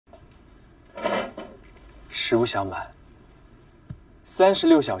实不相瞒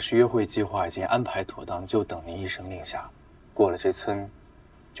，36小时约会计划已经安排妥当，就等您一声令下。过了这村，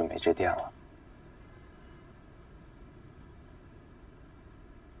就没这店了。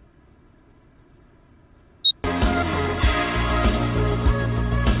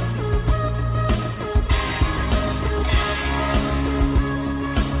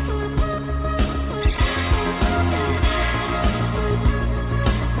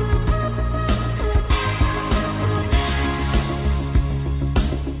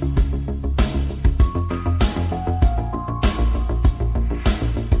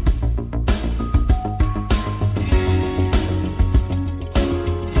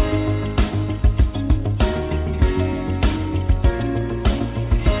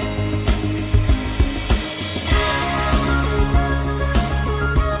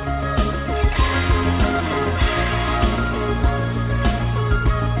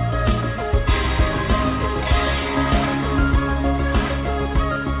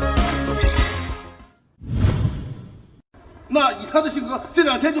那以他的性格，这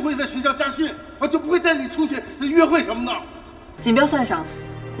2天就会在学校家训，就不会带你出去约会什么的。锦标赛上，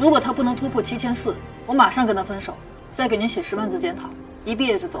如果他不能突破7400，我马上跟他分手，再给您写10万字检讨，一毕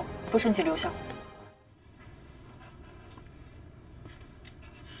业就走，不申请留校。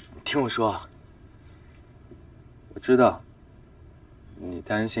听我说，我知道你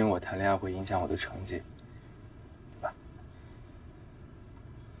担心我谈恋爱会影响我的成绩，对吧？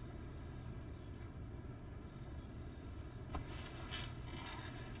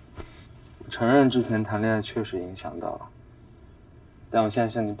我承认之前谈恋爱确实影响到了，但我现在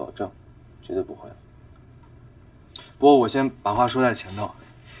向你保证，绝对不会了。不过我先把话说在前头，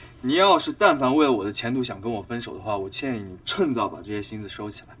你要是但凡为了我的前途想跟我分手的话，我建议你趁早把这些心思收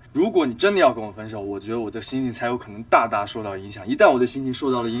起来。如果你真的要跟我分手，我觉得我的心情才有可能大大受到影响。一旦我的心情受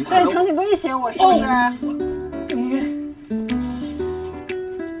到了影响，对，成你威胁我是不是？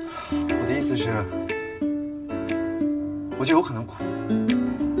我的意思是，我就有可能哭，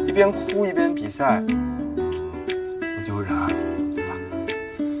一边哭一边比赛，不丢人啊，对吧？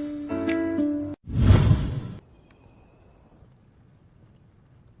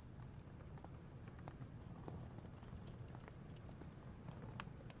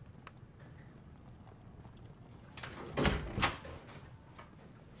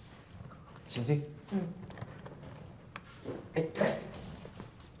请进。哎。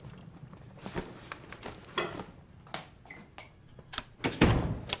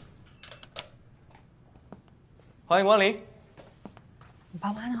欢迎光临。你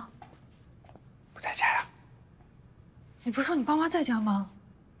爸妈呢？不在家呀？你不是说你爸妈在家吗？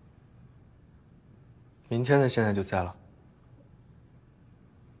明天的现在就在了。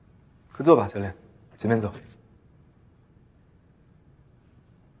快坐吧，教练，随便坐。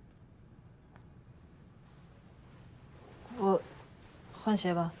我换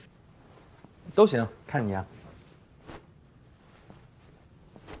鞋吧。都行，看你啊。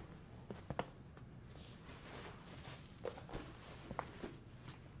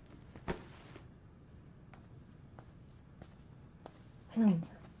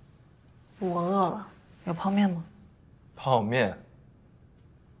我饿了，有泡面吗？泡面？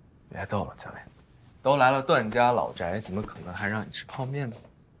别逗了，教练，都来了段家老宅，怎么可能还让你吃泡面呢？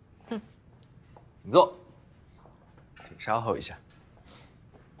哼，请坐，请稍候一下。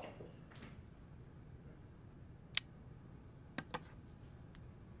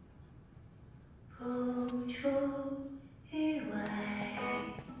不出意外，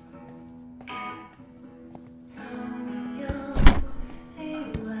总有例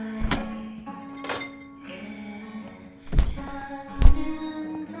外。越想念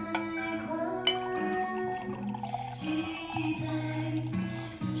太快，期待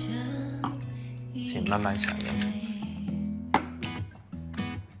着请慢慢享用。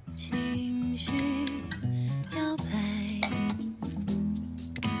情绪摇摆。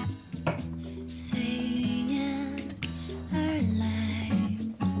随年而来，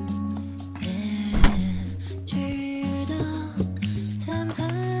也值得摊牌。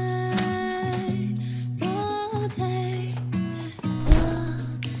落在我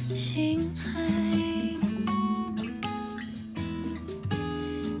心海，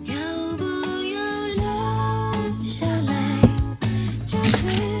要不要留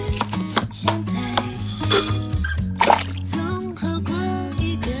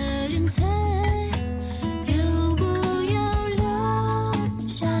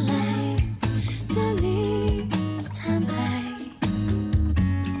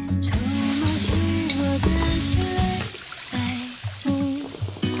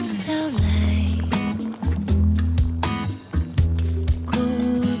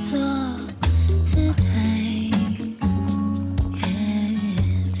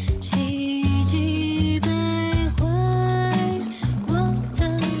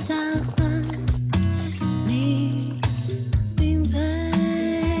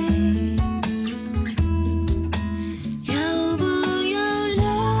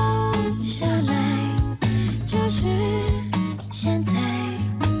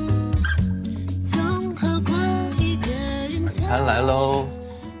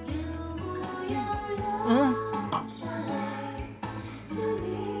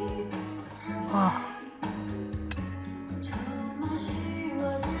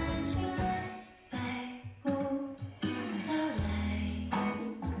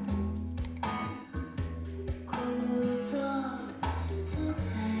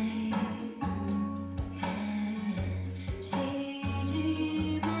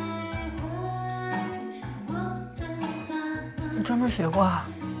专门学过啊。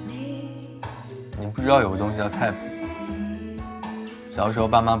你不知道有个东西叫菜谱？小时候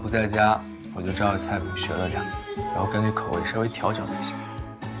爸妈不在家，我就照着菜谱学了点，然后根据口味稍微调整了一下。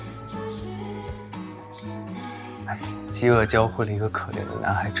哎，饥饿教会了一个可怜的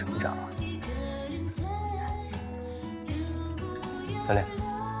男孩成长啊。小脸，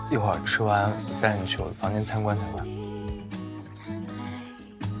一会儿吃完带你去我的房间参观参观。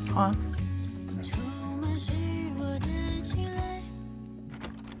好啊。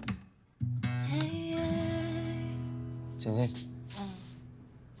静静。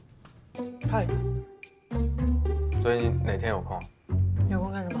嗨。所以你哪天有空？有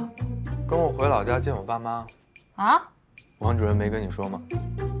空干什么？跟我回老家见我爸妈。啊？王主任没跟你说吗？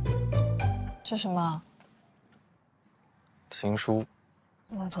这什么？情书。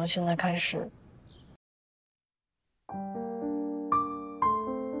那从现在开始。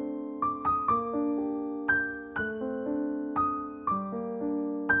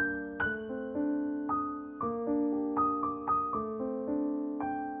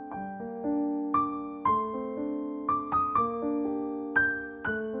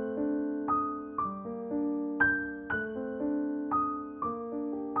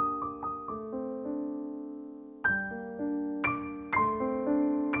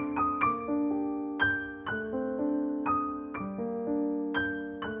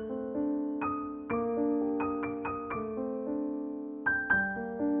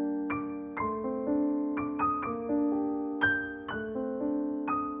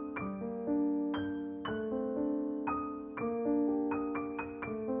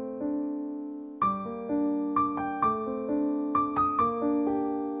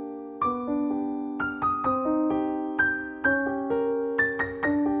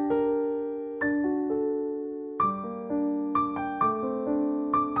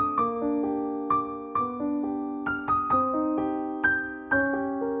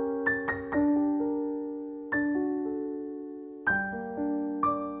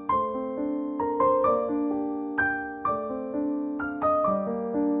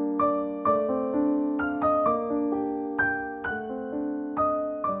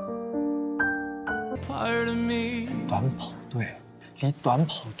短跑队，离短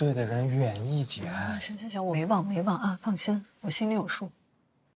跑队的人远一点。行，我没忘啊，放心，我心里有数。